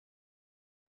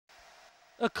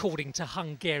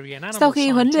Sau khi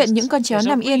huấn luyện những con chó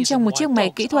nằm yên trong một chiếc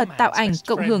máy kỹ thuật tạo ảnh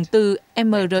cộng hưởng từ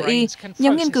MRI,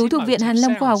 nhóm nghiên cứu thuộc Viện Hàn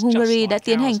lâm Khoa học Hungary đã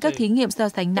tiến hành các thí nghiệm so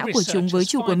sánh não của chúng với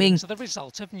chủ của mình.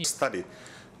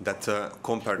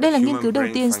 Đây là nghiên cứu đầu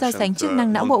tiên so sánh chức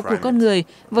năng não bộ của con người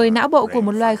với não bộ của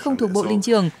một loài không thuộc bộ linh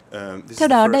trưởng. Theo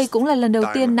đó, đây cũng là lần đầu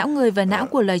tiên não người và não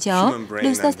của loài chó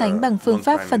được so sánh bằng phương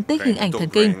pháp phân tích hình ảnh thần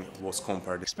kinh.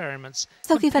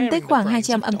 Sau khi phân tích khoảng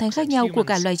 200 âm thanh khác nhau của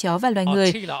cả loài chó và loài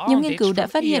người, nhóm nghiên cứu đã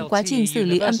phát hiện quá trình xử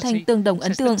lý âm thanh tương đồng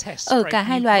ấn tượng ở cả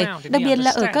hai loài, đặc biệt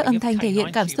là ở các âm thanh thể hiện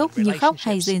cảm xúc như khóc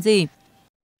hay rên rỉ.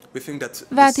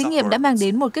 Và thí nghiệm đã mang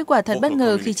đến một kết quả thật bất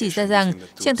ngờ khi chỉ ra rằng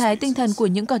trạng thái tinh thần của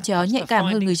những con chó nhạy cảm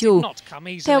hơn người chủ.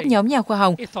 Theo nhóm nhà khoa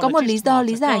học, có một lý do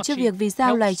lý giải cho việc vì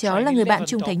sao loài chó là người bạn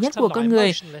trung thành nhất của con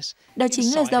người. Đó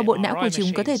chính là do bộ não của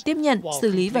chúng có thể tiếp nhận,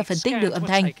 xử lý và phân tích được âm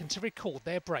thanh.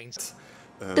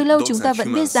 Từ lâu chúng ta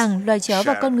vẫn biết rằng loài chó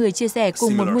và con người chia sẻ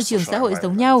cùng một môi trường xã hội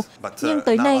giống nhau, nhưng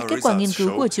tới nay kết quả nghiên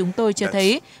cứu của chúng tôi cho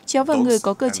thấy chó và người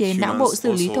có cơ chế não bộ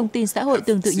xử lý thông tin xã hội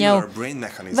tương tự nhau,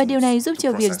 và điều này giúp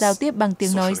cho việc giao tiếp bằng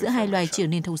tiếng nói giữa hai loài trở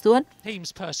nên thông suốt.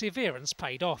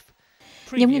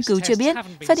 Nhóm nghiên cứu cho biết,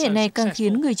 phát hiện này càng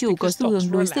khiến người chủ có xu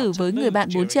hướng đối xử với người bạn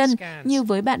bốn chân như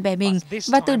với bạn bè mình,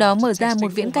 và từ đó mở ra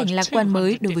một viễn cảnh lạc quan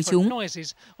mới đối với chúng.